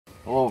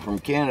Hello from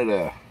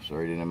Canada.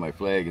 Sorry I didn't have my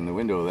flag in the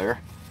window there.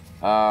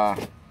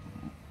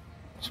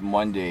 It's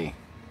Monday,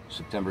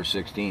 September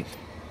 16th.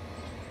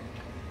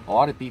 A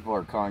lot of people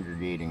are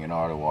congregating in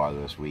Ottawa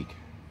this week.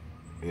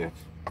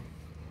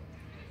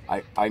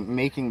 I'm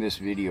making this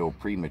video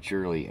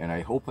prematurely, and I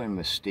hope I'm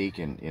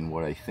mistaken in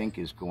what I think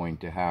is going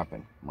to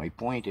happen. My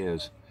point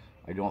is,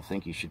 I don't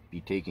think you should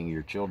be taking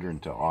your children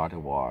to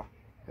Ottawa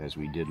as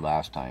we did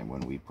last time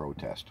when we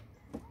protested.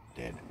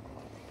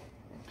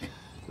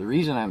 The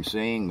reason I'm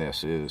saying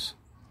this is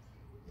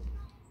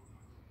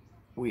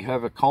we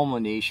have a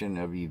culmination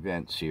of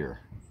events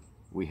here.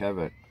 We have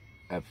a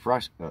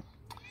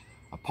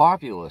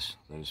populace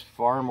that is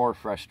far more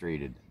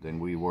frustrated than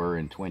we were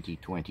in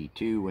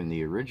 2022 when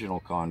the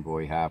original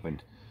convoy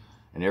happened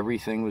and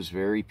everything was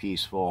very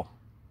peaceful,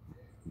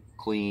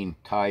 clean,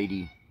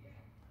 tidy.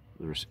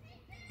 There was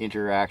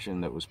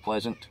interaction that was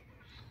pleasant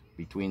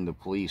between the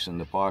police and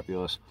the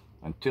populace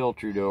until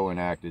Trudeau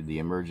enacted the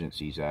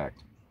Emergencies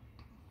Act.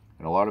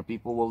 And a lot of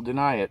people will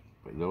deny it,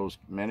 but those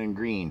men in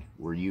green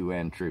were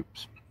UN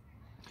troops.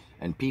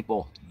 And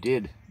people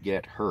did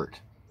get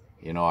hurt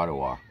in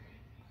Ottawa.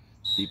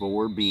 People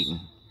were beaten.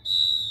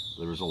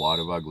 There was a lot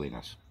of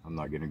ugliness. I'm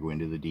not going to go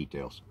into the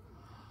details.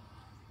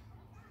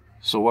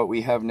 So what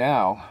we have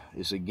now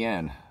is,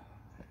 again,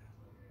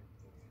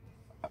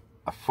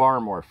 a far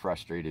more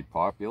frustrated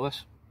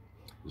populace.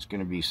 There's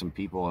going to be some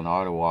people in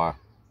Ottawa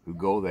who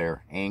go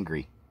there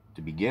angry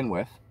to begin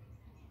with.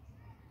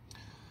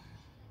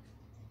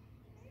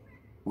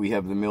 We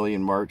have the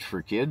Million March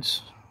for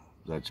Kids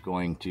that's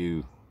going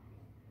to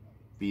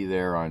be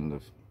there on the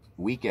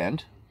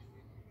weekend.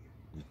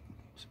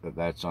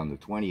 That's on the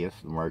 20th.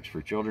 The March for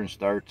Children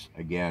starts.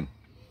 Again,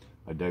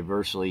 a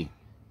diversely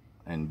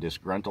and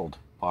disgruntled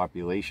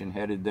population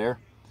headed there,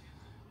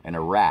 and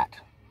a rat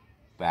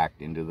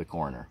backed into the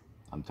corner.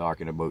 I'm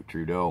talking about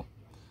Trudeau.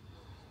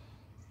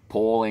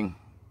 Polling,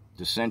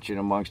 dissension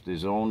amongst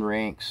his own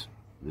ranks,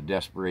 the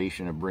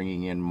desperation of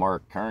bringing in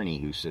Mark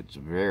Carney, who sits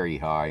very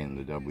high in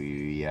the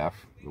WEF,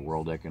 the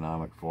World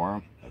Economic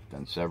Forum. I've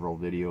done several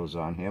videos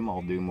on him.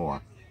 I'll do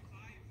more.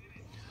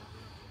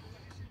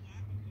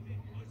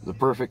 The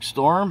perfect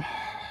storm,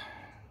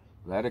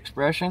 that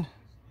expression.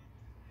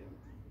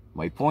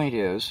 My point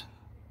is,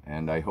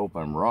 and I hope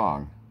I'm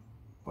wrong,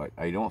 but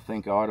I don't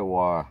think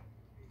Ottawa,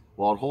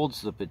 well, it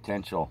holds the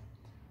potential,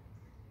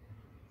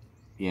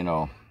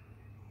 to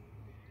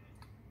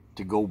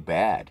go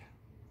bad.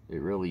 It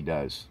really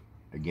does.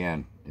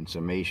 Again, in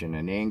summation,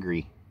 an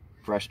angry,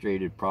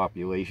 frustrated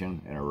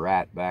population and a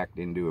rat backed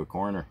into a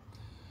corner.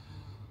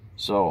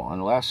 So,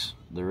 unless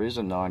there is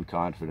a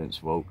non-confidence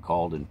vote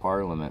called in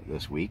Parliament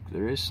this week,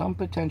 there is some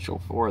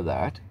potential for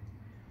that.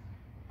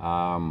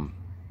 Unless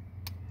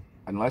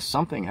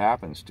something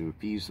happens to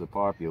appease the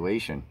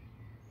population,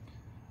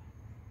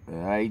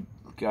 I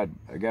got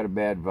a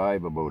bad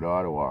vibe about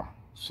Ottawa.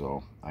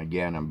 So,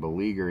 again, I'm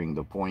beleaguering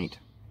the point.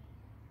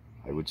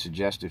 I would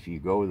suggest if you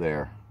go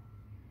there,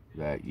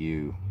 that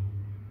you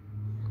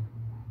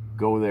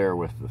go there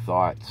with the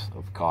thoughts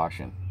of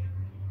caution.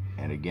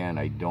 And again,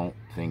 I don't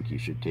think you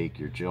should take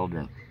your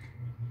children.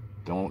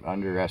 Don't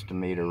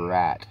underestimate a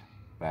rat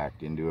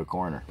backed into a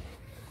corner.